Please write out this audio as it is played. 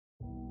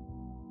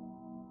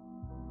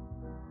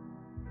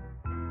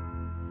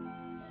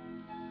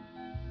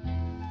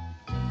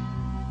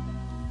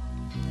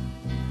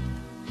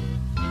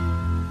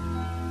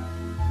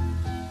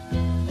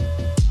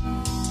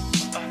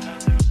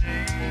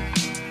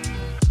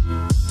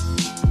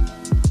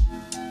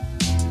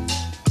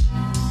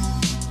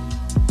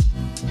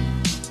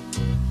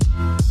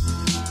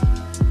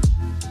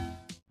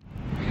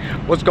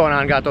What's going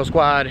on, Gato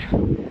Squad?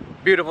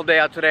 Beautiful day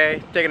out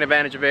today, taking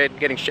advantage of it,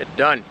 getting shit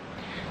done.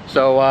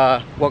 So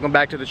welcome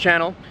back to the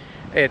channel.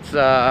 It's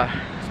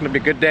gonna be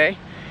a good day,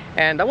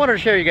 and I wanted to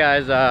show you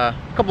guys a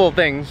couple of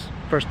things.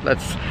 First,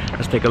 let's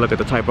take a look at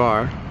the Type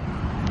R.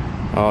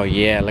 Oh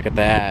yeah, look at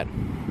that.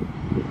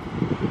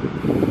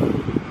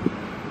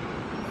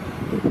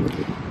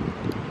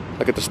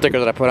 Look at the sticker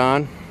that I put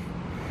on.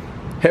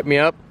 Hit me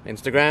up,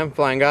 Instagram,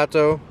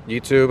 FlyinGato,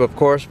 YouTube, of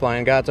course,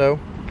 FlyinGato.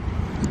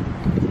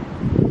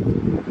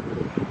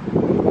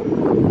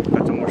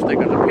 Got some more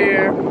stickers up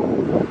here.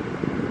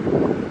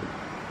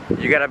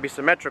 You gotta be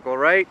symmetrical,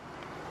 right?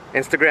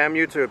 Instagram,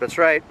 YouTube, that's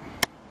right.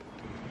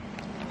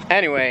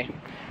 Anyway,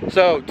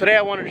 so today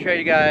I wanted to show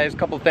you guys a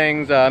couple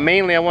things.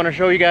 Mainly I want to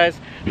show you guys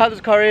how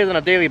this car is on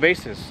a daily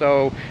basis.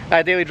 So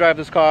I daily drive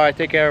this car, I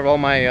take care of all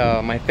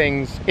my my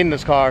things in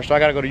this car. So I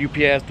gotta go to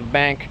UPS, the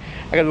bank,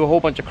 I gotta do a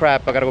whole bunch of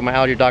crap. I gotta go to my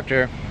allergy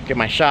doctor, get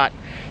my shot.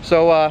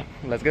 So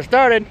let's get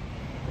started.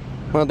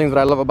 One of the things that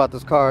I love about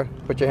this car,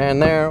 put your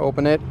hand there,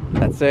 open it,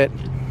 that's it.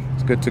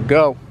 It's good to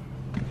go.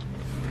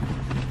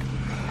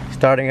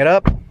 Starting it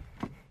up,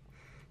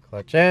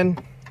 clutch in,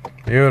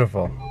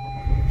 beautiful.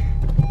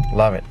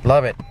 Love it,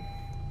 love it.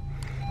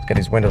 Let's get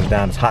these windows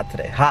down, it's hot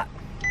today, hot.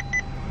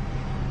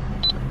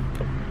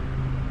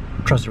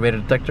 Trust radar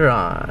detector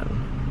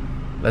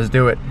on. Let's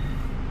do it.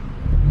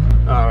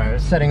 Alright,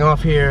 setting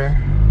off here.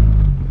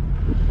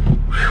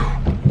 Whew.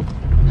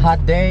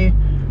 Hot day,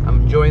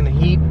 I'm enjoying the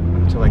heat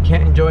until I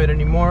can't enjoy it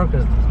anymore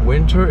because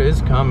winter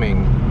is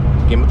coming.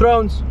 Game of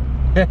Thrones.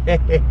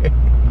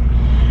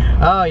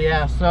 Oh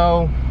yeah,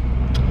 so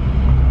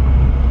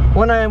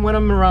when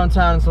I'm around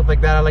town and stuff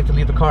like that, I like to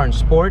leave the car in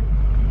sport.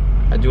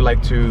 I do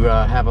like to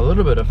have a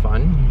little bit of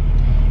fun,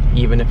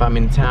 even if I'm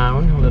in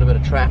town. A little bit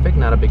of traffic,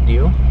 not a big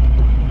deal.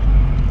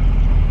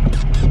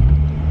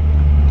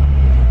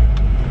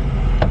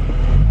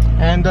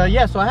 And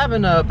yeah, so I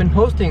haven't been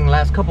posting the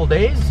last couple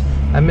days.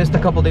 I missed a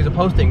couple days of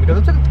posting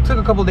because I took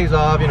a couple days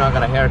off. You know, I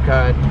got a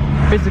haircut,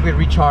 basically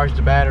recharged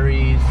the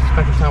batteries,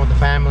 spent some time with the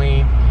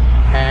family,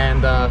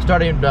 and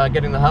started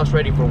getting the house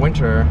ready for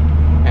winter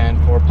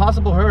and for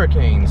possible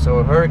hurricanes.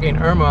 So Hurricane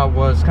Irma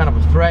was kind of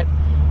a threat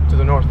to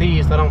the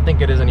northeast. I don't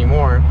think it is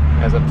anymore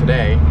as of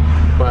today,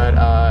 but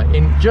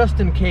just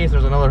in case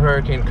there's another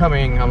hurricane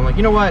coming, I'm like,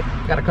 you know what,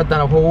 gotta cut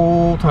down a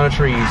whole ton of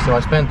trees. So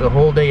I spent the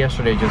whole day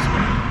yesterday just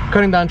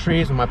cutting down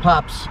trees with my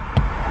pops,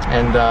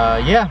 and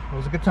yeah, it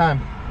was a good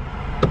time.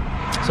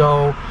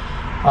 So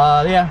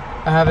yeah,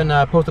 I haven't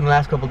posted in the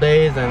last couple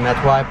days, and that's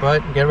why,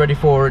 but get ready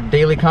for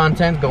daily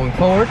content going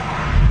forward.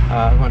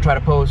 I'm gonna try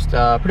to post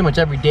pretty much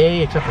every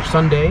day except for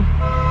Sunday.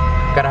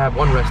 Gotta have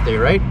one rest day,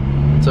 right?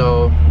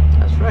 So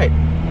that's right.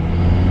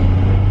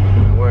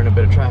 We're in a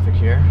bit of traffic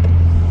here.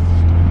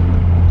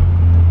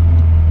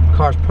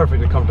 Car's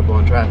perfectly comfortable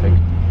in traffic.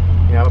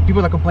 You know,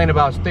 people that complain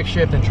about stick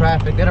shift and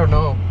traffic, they don't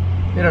know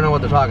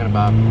what they're talking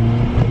about.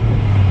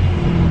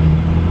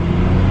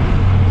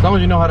 As long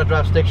as you know how to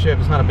drive stick shift,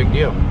 it's not a big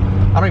deal.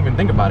 I don't even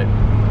think about it.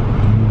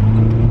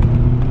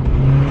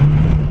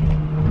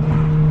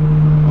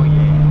 Oh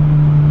yeah.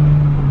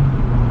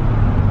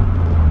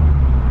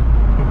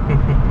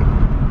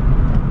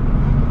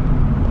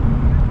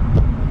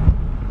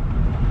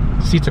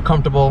 Seats are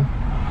comfortable.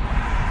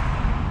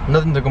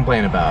 Nothing to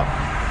complain about.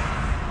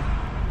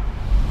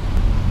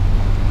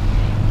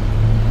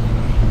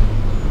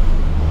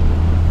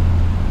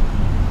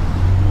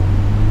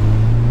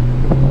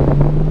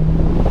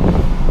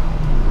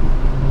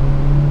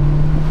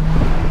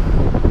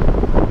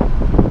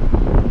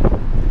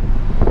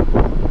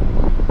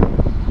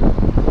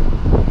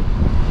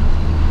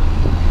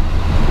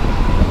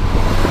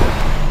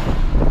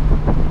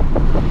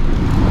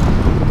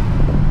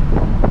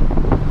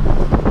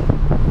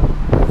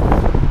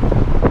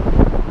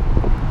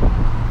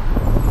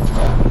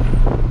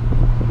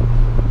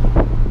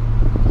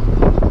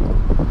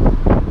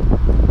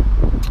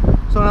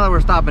 Now that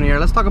we're stopping here,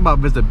 let's talk about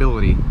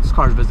visibility. This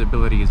car's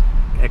visibility is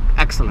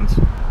excellent.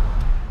 I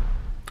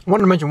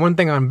wanted to mention one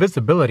thing on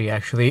visibility,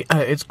 actually.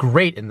 It's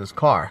great in this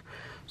car.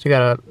 So you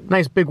got a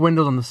nice big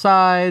windows on the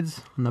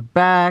sides, on the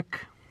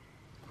back.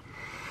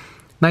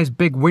 Nice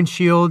big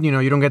windshield. You know,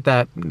 you don't get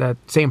that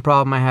same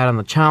problem I had on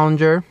the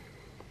Challenger.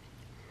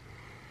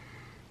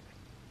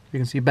 You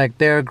can see back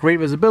there, great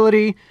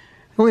visibility.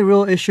 The only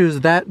real issue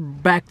is that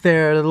back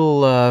there,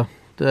 little, I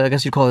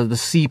guess you'd call it the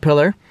C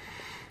pillar.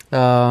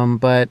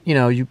 But you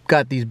know, you've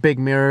got these big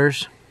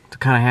mirrors to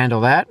kind of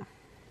handle that,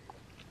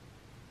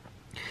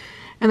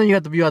 and then you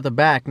got the view out the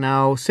back.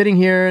 Now, sitting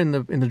here in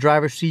the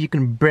driver's seat, you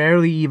can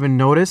barely even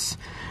notice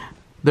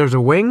there's a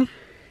wing.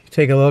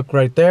 Take a look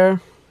right there.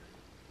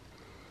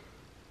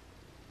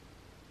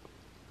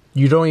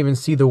 You don't even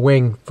see the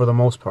wing for the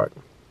most part.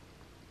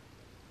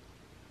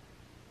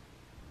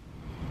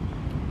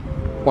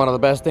 One of the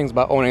best things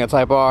about owning a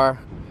Type R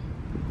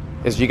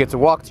is you get to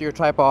walk to your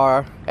Type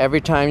R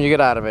every time you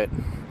get out of it.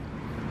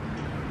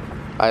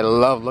 I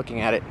love looking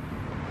at it.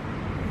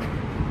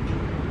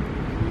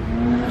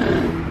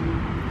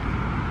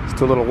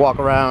 Just a little walk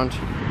around.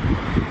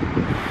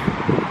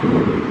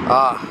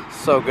 Ah,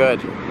 so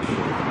good.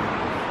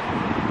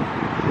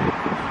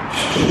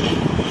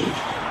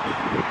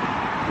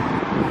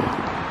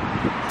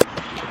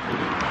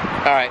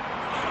 All right,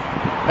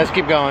 let's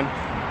keep going.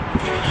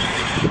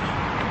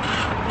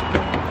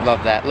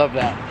 Love that, love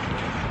that.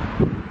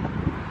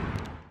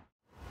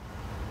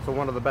 So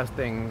one of the best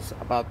things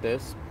about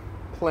this,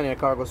 plenty of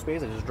cargo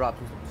space. I just dropped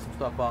some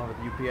stuff off at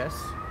the UPS.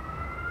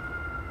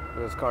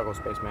 Look at this cargo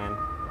space, man.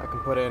 I can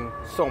put in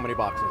so many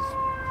boxes.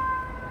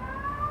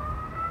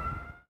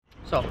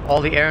 So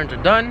all the errands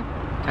are done.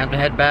 Time to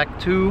head back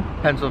to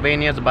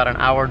Pennsylvania. It's about an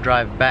hour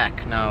drive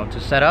back. Now to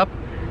set up,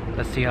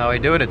 let's see how I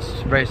do it. It's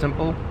very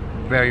simple,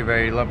 very,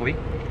 very lovely.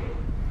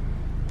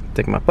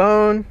 Take my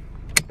phone,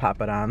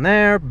 pop it on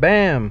there,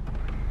 bam.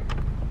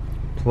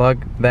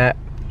 Plug that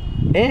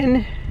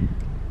in.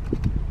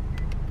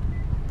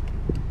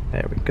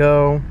 There we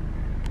go.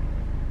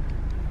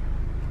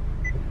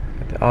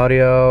 Got the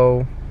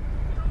audio.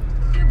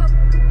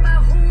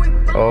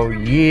 Oh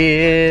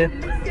yeah.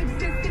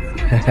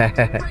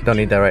 Don't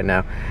need that right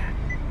now.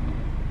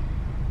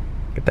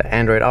 Get the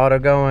Android Auto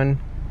going.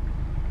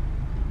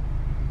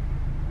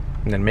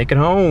 And then make it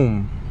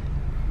home.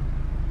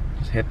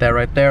 Just hit that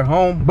right there,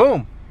 home,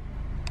 boom.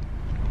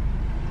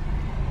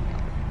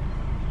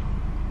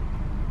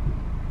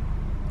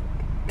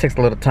 Takes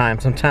a little time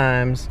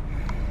sometimes.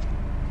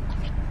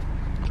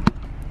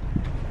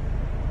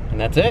 And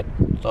that's it.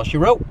 That's all she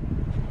wrote.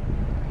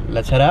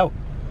 Let's head out.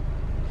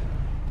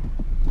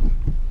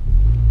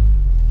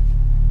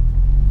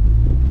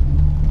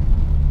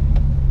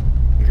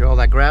 You hear all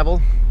that gravel?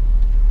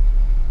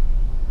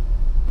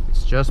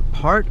 It's just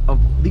part of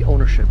the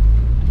ownership.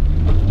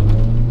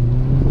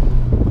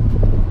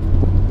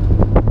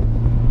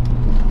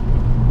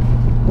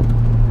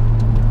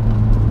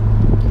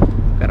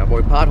 Gotta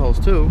avoid potholes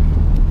too.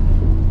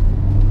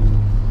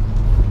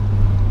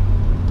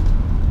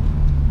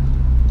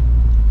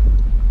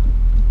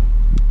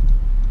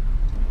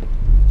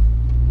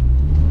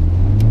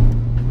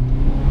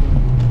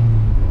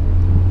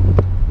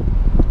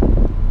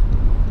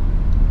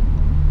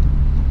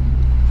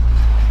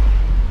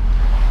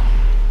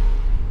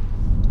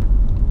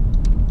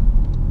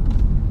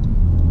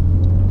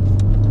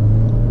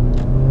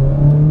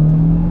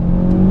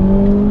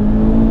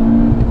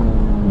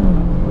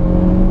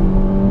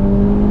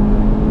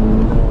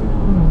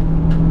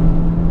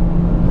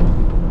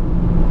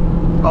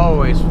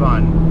 Always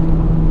fun.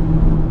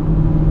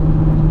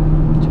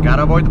 But you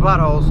gotta avoid the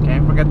potholes.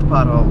 Can't forget the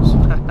potholes.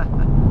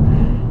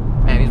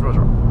 Man, these roads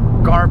are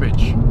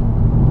garbage.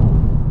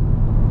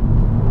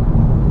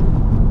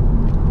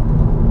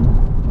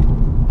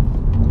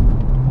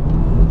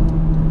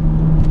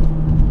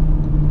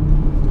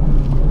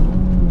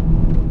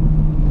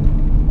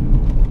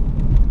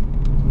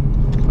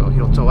 Little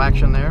heel toe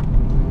action there.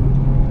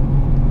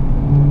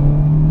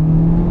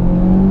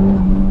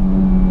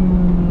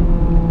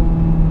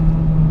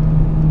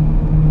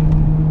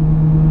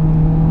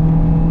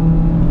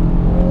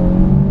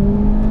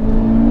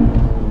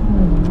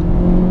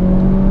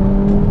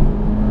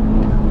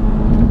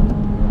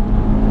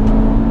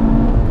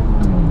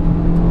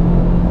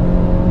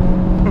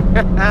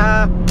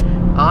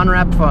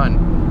 On-ramp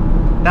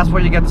fun. That's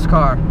where you get this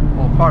car.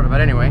 Well, part of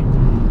it anyway.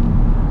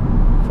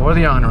 For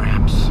the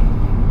on-ramps.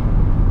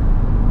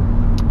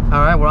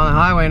 Alright, we're on the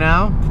highway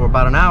now for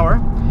about an hour.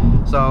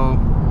 So,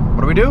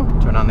 what do?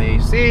 Turn on the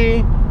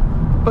AC,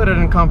 put it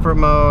in comfort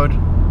mode.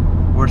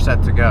 We're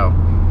set to go.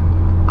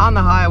 On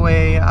the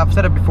highway, I've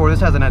said it before, this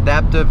has an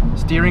adaptive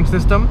steering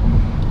system.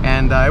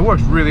 And it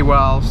works really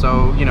well,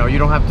 so you know, you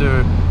don't have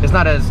to, it's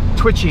not as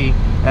twitchy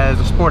as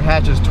a Sport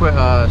Hatch's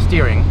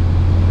steering.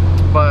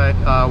 But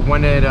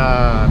when it,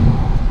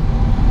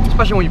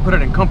 especially when you put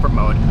it in comfort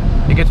mode,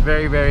 it gets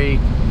very, very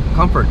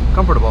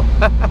comfortable.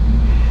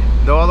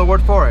 No other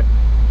word for it.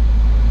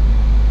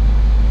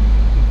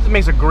 This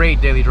makes a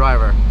great daily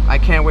driver. I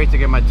can't wait to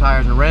get my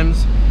tires and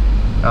rims.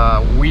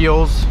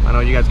 Wheels, I know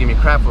you guys give me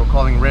crap for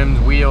calling rims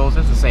wheels.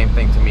 It's the same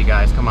thing to me,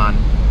 guys, come on.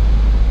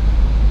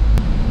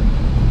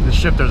 This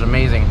shifter's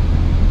amazing.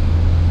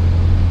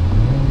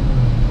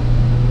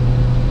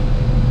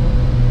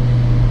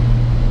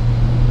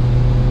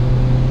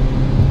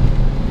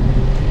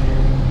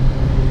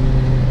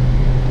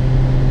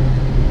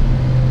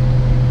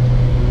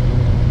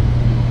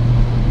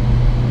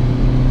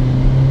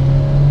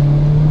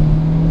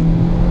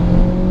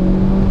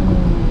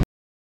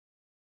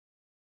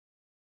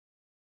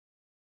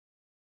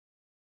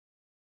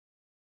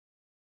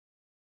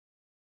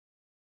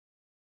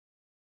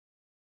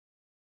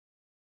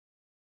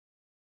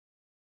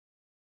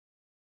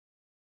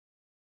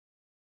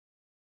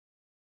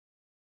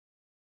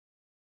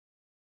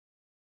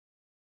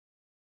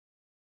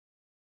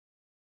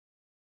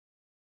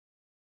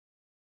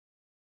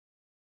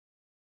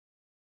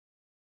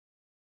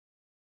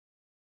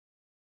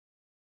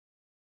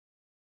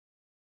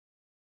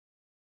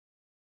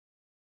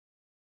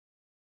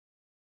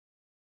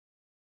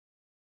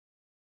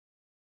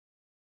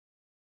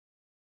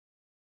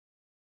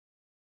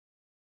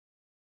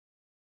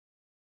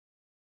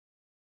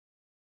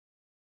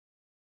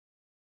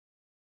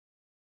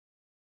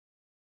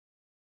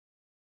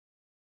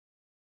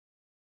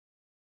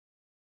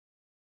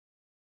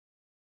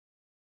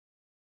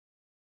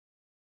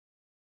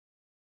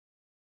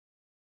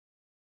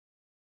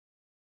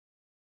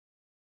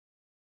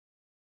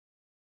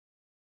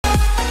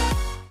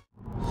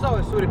 Now,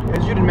 as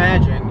you'd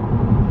imagine,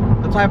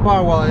 the Type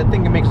R, while I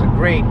think it makes a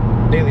great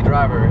daily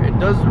driver, it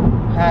does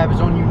have its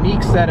own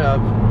unique set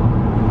of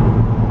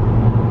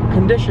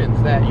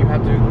conditions that you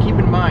have to keep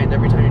in mind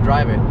every time you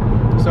drive it.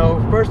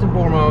 So first and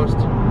foremost,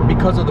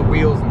 because of the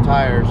wheels and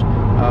tires,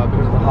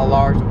 because of how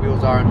large the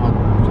wheels are and how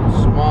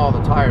small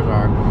the tires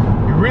are,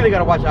 you really got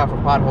to watch out for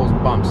potholes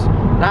and bumps.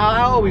 Now,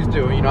 I always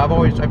do. You know,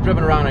 I've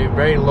driven around a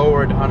very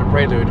lowered Honda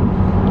Prelude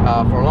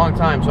for a long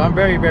time, so I'm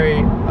very,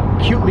 very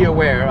acutely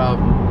aware of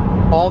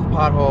all the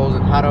potholes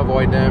and how to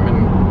avoid them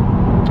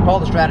and all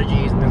the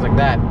strategies and things like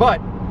that.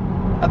 But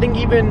I think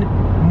even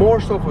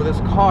more so for this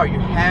car, you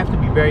have to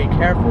be very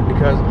careful,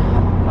 because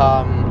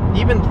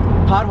even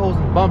potholes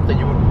and bumps that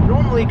you would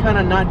normally kind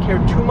of not care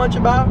too much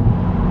about,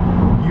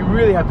 you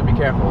really have to be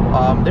careful.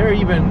 There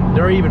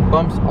are even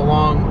bumps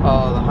along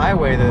the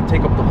highway that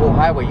take up the whole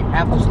highway. You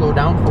have to slow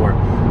down for.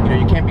 You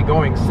know, you can't be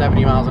going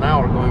 70 miles an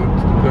hour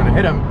going to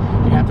hit them.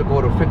 You have to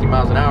go to 50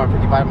 miles an hour,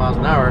 55 miles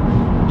an hour,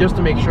 just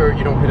to make sure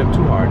you don't hit them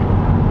too hard.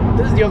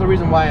 This is the other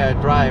reason why I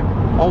drive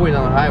always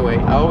on the highway.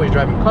 I always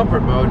drive in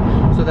comfort mode,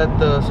 so that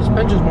the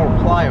suspension is more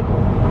pliable.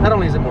 Not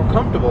only is it more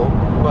comfortable,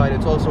 but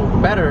it's also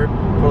better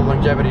for the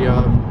longevity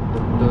of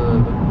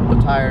the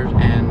tires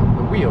and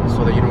the wheels,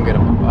 so that you don't get a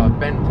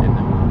bend in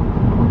them.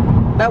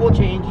 That will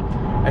change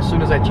as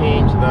soon as I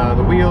change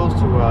the wheels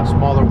to a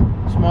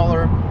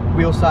smaller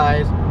wheel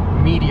size,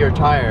 meatier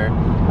tire.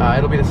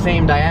 It'll be the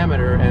same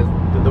diameter as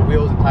the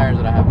wheels and tires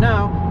that I have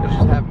now. It'll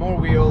just have more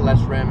wheel,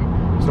 less rim.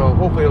 So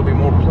hopefully it'll be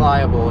more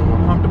pliable and more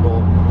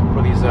comfortable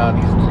for these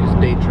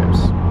day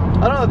trips.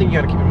 Another thing you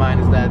got to keep in mind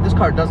is that this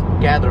car does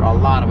gather a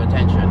lot of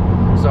attention.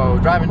 So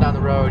driving down the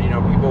road, you know,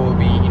 people will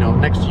be, you know,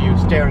 next to you,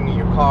 staring at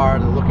your car,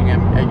 they're looking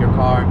at your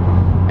car,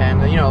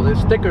 and you know, the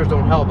stickers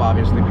don't help.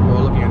 Obviously, people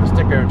are looking at the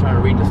sticker and trying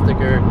to read the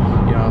sticker.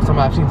 You know,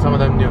 I've seen some of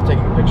them, you know,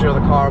 taking a picture of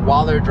the car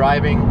while they're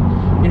driving.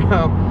 You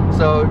know,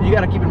 so you got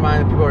to keep in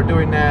mind that people are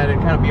doing that,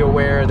 and kind of be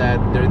aware that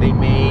they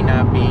may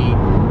not be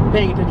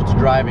paying attention to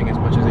driving as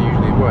much as they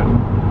usually would.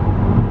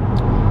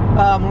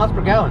 Miles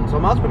per gallon. So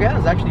miles per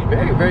gallon is actually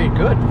very, very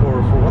good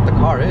for what the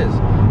car is.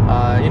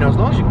 You know, as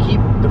long as you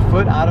keep the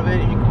foot out of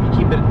it, you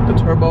keep the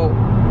turbo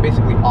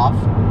basically off,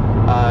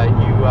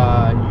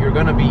 you're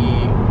gonna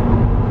be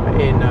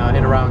in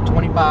around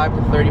 25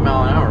 to 30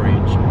 mile an hour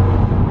range.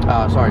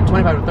 Sorry,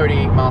 25 to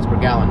 30 miles per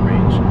gallon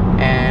range.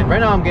 And right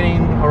now I'm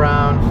getting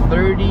around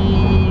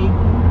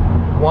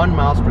 31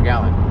 miles per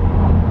gallon.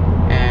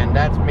 And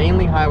that's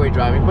mainly highway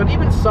driving, but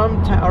even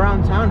some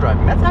around town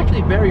driving. That's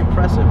actually very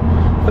impressive.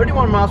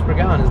 31 miles per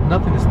gallon is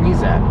nothing to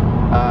sneeze at.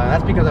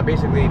 That's because I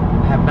basically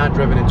have not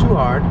driven it too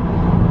hard,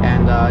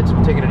 and just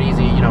been taking it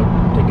easy, you know,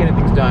 getting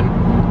things done.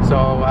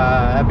 So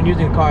I've been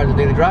using the car as a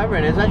daily driver,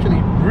 and it's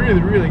actually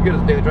really, really good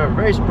as a daily driver.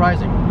 Very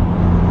surprising.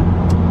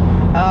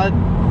 I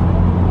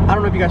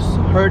don't know if you guys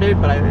heard it,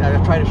 but I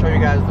tried to show you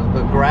guys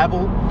the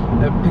gravel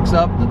that picks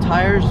up the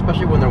tires,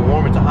 especially when they're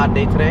warm. It's a hot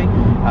day today.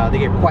 They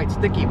get quite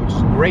sticky, which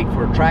is great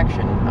for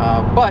traction,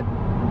 but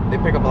they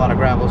pick up a lot of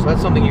gravel, so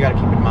that's something you got to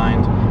keep in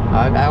mind.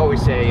 I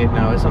always say, you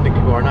know, it's something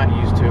people are not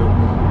used to.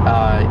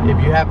 If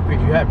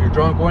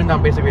you're going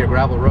down basically a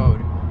gravel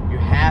road, you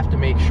have to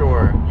make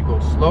sure you go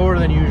slower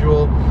than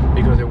usual,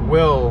 because it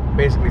will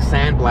basically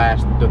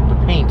sandblast the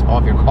paint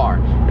off your car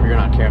if you're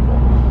not careful.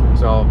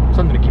 So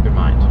something to keep in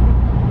mind.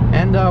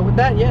 And with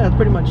that, yeah, that's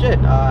pretty much it.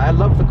 I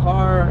love the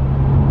car.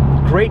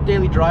 Great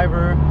daily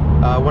driver.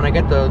 When I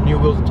get the new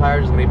wheels and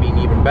tires, it's going to be an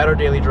even better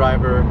daily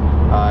driver.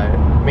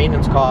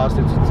 Maintenance cost,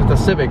 it's a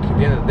Civic at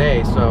the end of the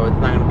day, so it's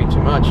not going to be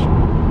too much.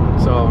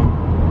 So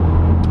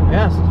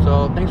yeah,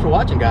 so thanks for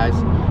watching, guys.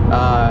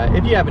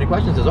 If you have any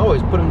questions, as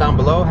always, put them down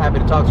below. Happy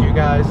to talk to you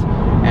guys,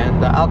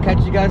 and I'll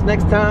catch you guys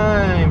next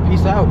time.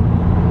 Peace out.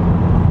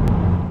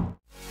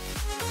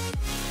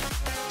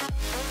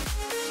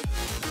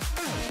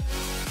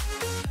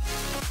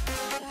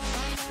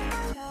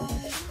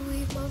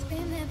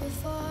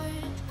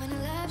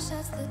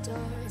 The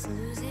door, it's a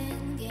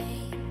losing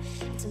game,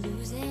 it's a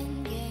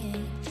losing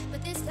game,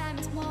 but this time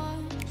it's more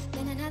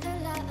than another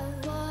lot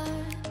of war.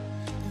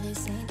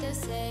 This ain't the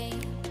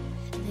same,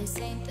 this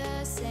ain't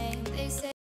the same, they say.